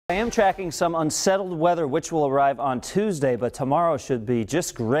I am tracking some unsettled weather which will arrive on Tuesday, but tomorrow should be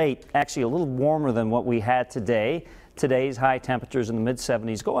just great. Actually a little warmer than what we had today. Today's high temperatures in the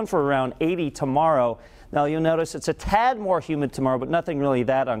mid-70s, going for around 80 tomorrow. Now you'll notice it's a tad more humid tomorrow, but nothing really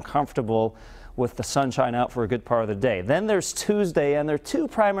that uncomfortable with the sunshine out for a good part of the day. Then there's Tuesday, and there are two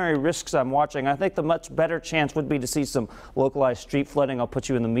primary risks I'm watching. I think the much better chance would be to see some localized street flooding. I'll put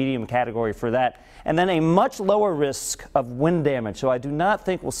you in the medium category for that. And then a much lower risk of wind damage. So I do not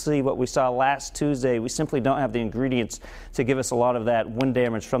think we'll see what we saw last Tuesday. We simply don't have the ingredients to give us a lot of that wind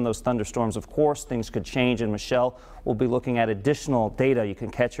damage from those thunderstorms. Of course, things could change, and Michelle will be looking at additional data. You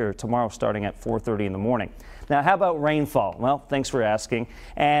can catch her tomorrow starting at 4:30 in the morning. Now, how about rainfall? Well, thanks for asking.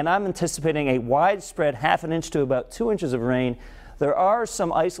 And I'm anticipating a widespread ½ inch to about 2 inches of rain. There are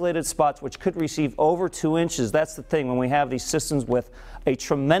some isolated spots which could receive over 2 inches. That's the thing. When we have these systems with a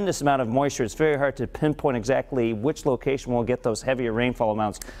tremendous amount of moisture, it's very hard to pinpoint exactly which location will get those heavier rainfall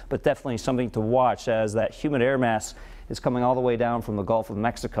amounts, but definitely something to watch as that humid air mass is coming all the way down from the Gulf of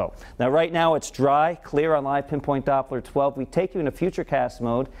Mexico. Now, right now it's dry, clear on live Pinpoint Doppler 12. We take you into Futurecast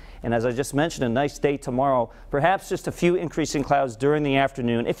mode, and as I just mentioned, a nice day tomorrow. Perhaps just a few increasing clouds during the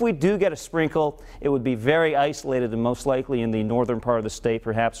afternoon. If we do get a sprinkle, it would be very isolated and most likely in the northern part of the state,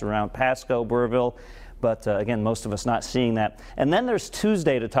 perhaps around Pasco, Burrillville. But again, most of us not seeing that. And then there's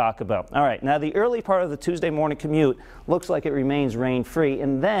Tuesday to talk about. All right, now the early part of the Tuesday morning commute looks like it remains rain-free,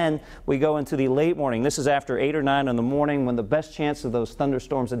 and then we go into the late morning. This is after 8 or 9 in the morning when the best chance of those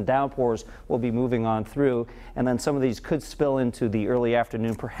thunderstorms and downpours will be moving on through, and then some of these could spill into the early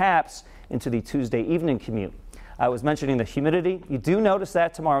afternoon, perhaps into the Tuesday evening commute. I was mentioning the humidity. You do notice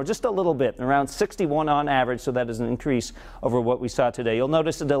that tomorrow, just a little bit, around 61 on average, so that is an increase over what we saw today. You'll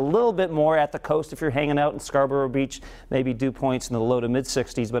notice it a little bit more at the coast if you're hanging out in Scarborough Beach, maybe dew points in the low to mid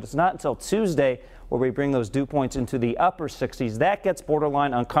 60s, but it's not until Tuesday where we bring those dew points into the upper 60s. That gets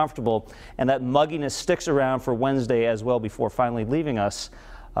borderline uncomfortable, and that mugginess sticks around for Wednesday as well before finally leaving us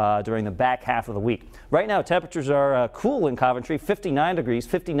during the back half of the week. Right now, temperatures are cool in Coventry, 59 degrees,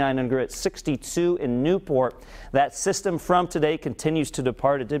 59 in Grit, 62 in Newport. That system from today continues to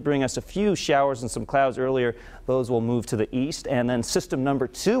depart. It did bring us a few showers and some clouds earlier. Those will move to the east, and then system number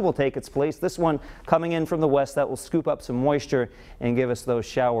 2 will take its place. This one coming in from the west, that will scoop up some moisture and give us those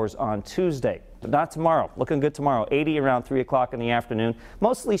showers on Tuesday. But not tomorrow. Looking good tomorrow. 80 around 3 o'clock in the afternoon.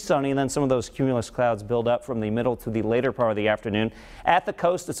 Mostly sunny, and then some of those cumulus clouds build up from the middle to the later part of the afternoon. At the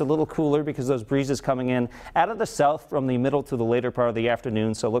coast, it's a little cooler because those breezes coming in out of the south from the middle to the later part of the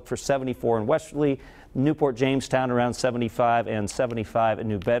afternoon. So look for 74 in Westerly, Newport, Jamestown around 75, and 75 in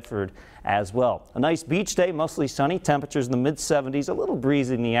New Bedford as well. A nice beach day, mostly sunny. Temperatures in the mid-70s. A little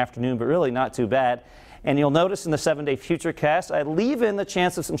breezy in the afternoon, but really not too bad. And you'll notice in the 7-day Futurecast, I leave in the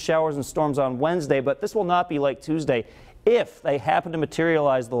chance of some showers and storms on Wednesday, but this will not be like Tuesday. If they happen to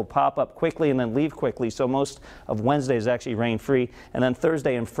materialize, they'll pop up quickly and then leave quickly. So most of Wednesday is actually rain-free. And then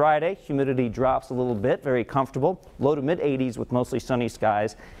Thursday and Friday, humidity drops a little bit, very comfortable. Low to mid-80s with mostly sunny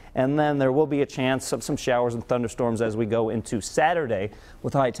skies. And then there will be a chance of some showers and thunderstorms as we go into Saturday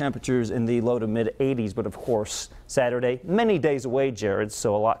with high temperatures in the low to mid-80s. But of course, Saturday, many days away, Jared,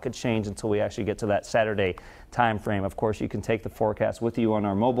 so a lot could change until we actually get to that Saturday time frame. Of course, you can take the forecast with you on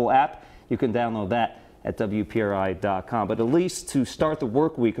our mobile app. You can download that at WPRI.com. But at least to start the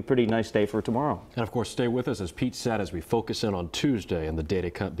work week, a pretty nice day for tomorrow. And of course, stay with us, as Pete said, as we focus in on Tuesday and the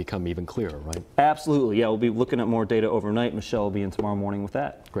data become even clearer, right? Absolutely. Yeah, we'll be looking at more data overnight. Michelle will be in tomorrow morning with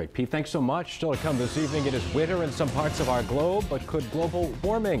that. Great. Pete, thanks so much. Still to come this evening, it is winter in some parts of our globe, but could global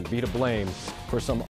warming be to blame for some